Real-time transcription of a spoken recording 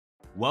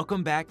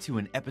Welcome back to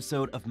an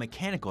episode of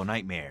Mechanical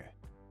Nightmare.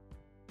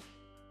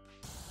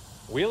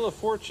 Wheel of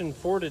Fortune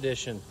 4th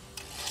edition.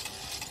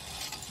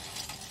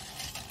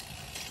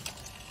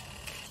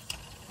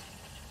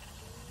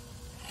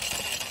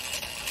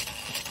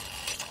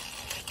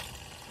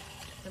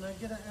 Can I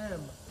get an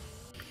M?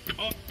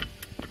 Oh.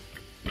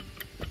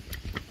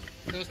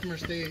 Customer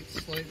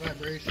states, slight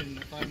vibration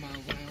at 5 miles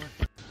an hour.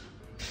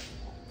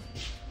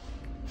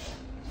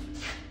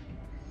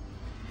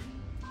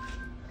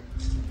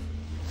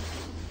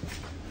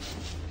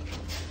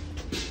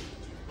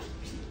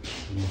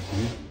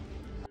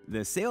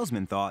 The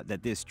salesman thought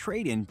that this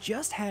trade-in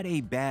just had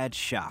a bad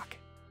shock.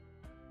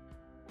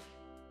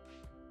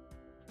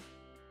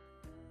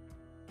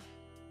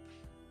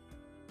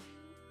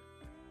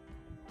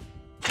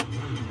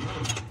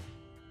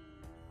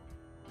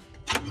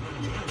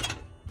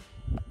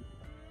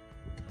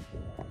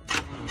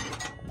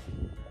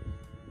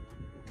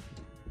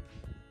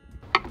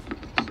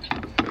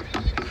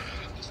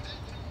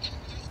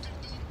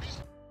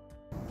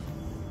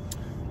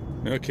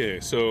 Okay,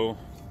 so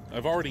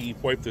I've already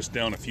wiped this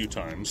down a few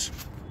times.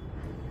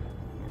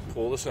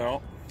 Pull this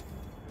out.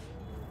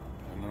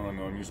 I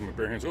know I'm using my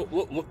bare hands. Oh,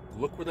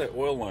 look where that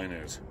oil line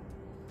is.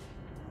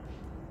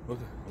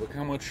 Look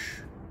how much.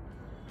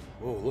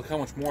 Oh, look how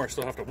much more I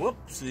still have to. Whoop!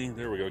 See,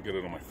 there we go. Get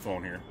it on my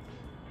phone here.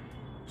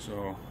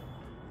 So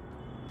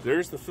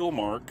there's the fill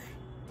mark.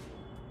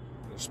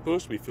 It's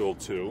supposed to be filled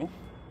too.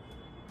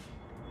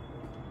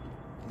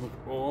 Look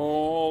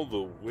all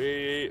the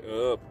way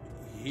up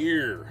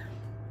here.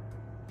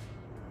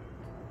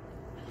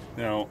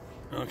 Now,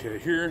 okay,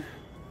 here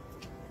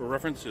for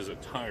reference is a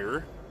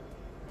tire,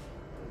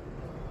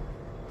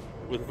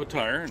 width of a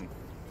tire, and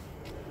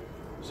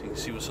so you can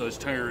see what size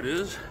tire it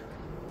is.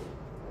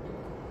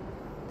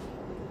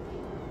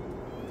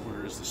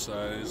 Where is the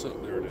size? Oh,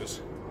 there it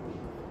is.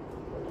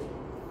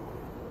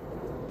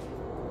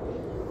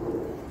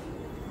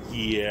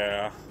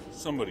 Yeah,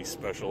 somebody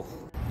special.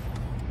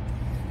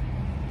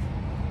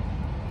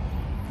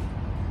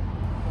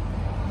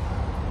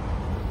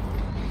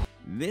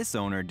 This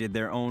owner did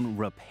their own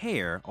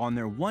repair on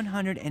their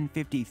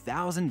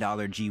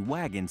 $150,000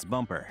 G-Wagon's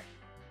bumper.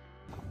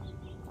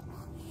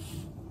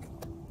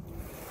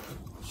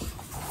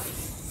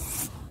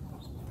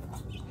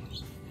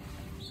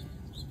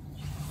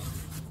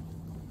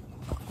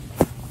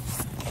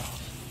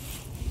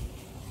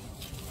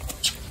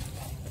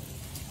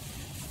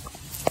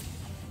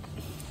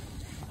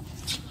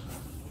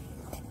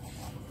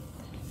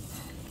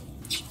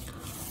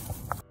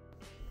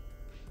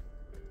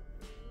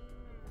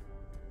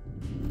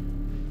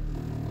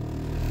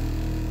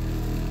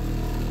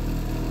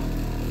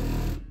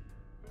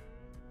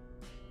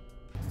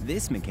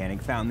 This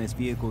mechanic found this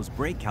vehicle's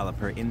brake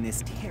caliper in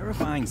this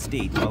terrifying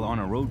state while on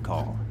a road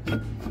call.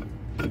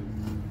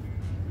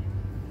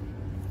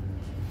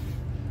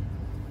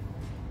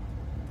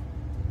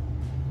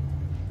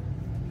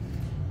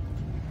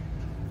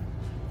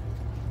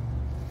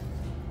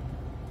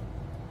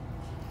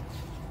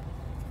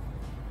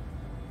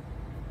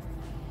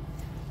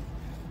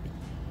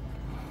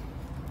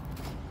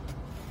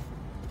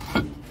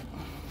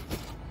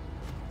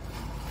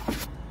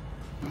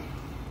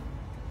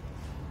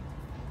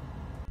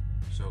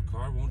 So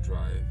car won't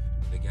drive,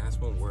 the gas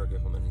won't work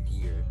if I'm in a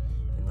gear,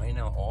 and right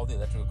now all the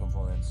electrical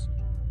components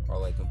are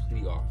like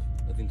completely off.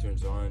 Nothing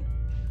turns on,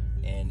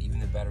 and even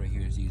the battery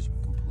here is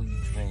completely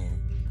drained.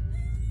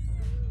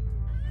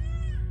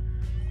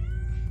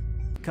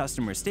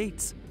 Customer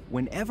states,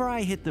 whenever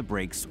I hit the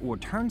brakes or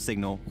turn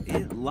signal,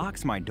 it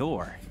locks my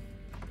door.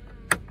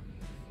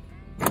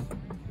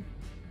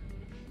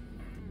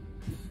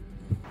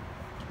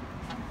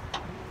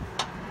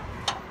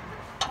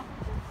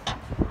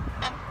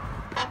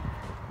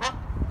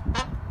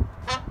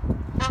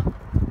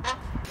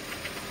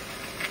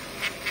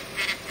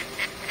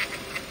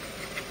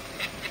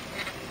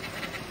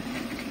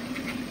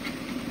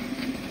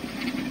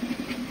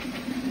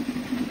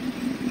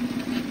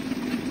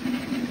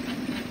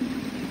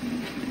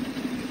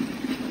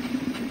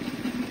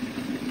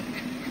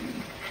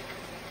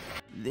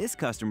 This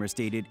customer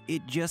stated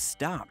it just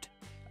stopped.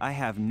 I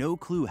have no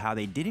clue how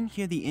they didn't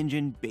hear the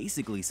engine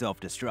basically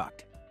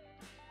self-destruct.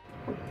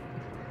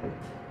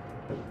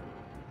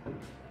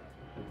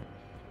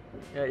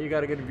 Yeah, you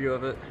got a good view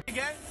of it.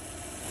 Again?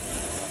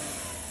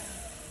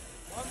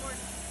 One more.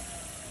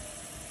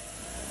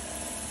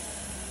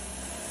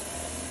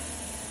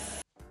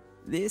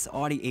 This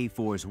Audi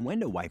A4's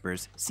window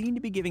wipers seem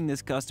to be giving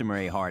this customer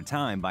a hard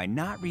time by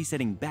not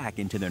resetting back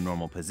into their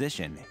normal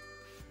position.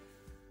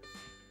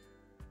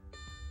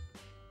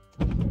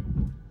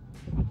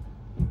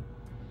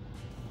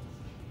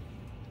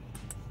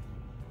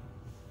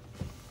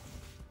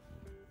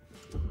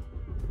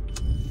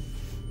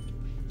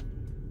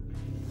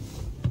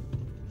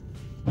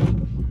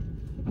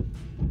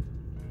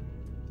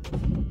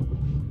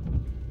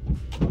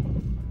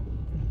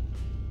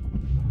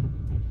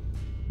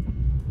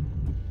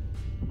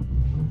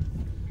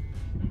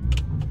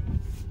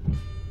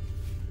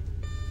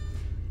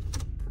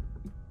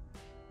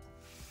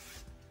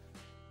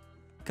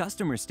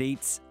 Customer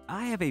states,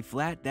 I have a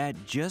flat that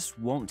just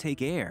won't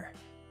take air.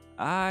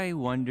 I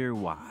wonder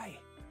why.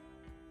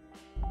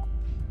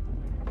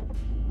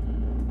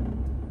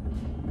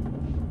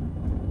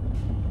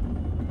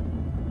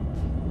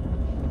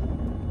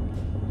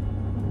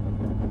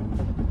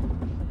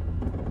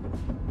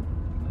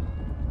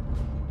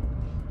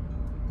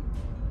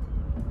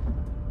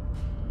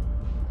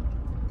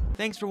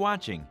 Thanks for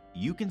watching.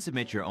 You can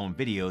submit your own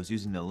videos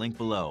using the link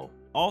below.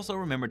 Also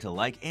remember to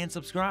like and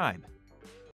subscribe.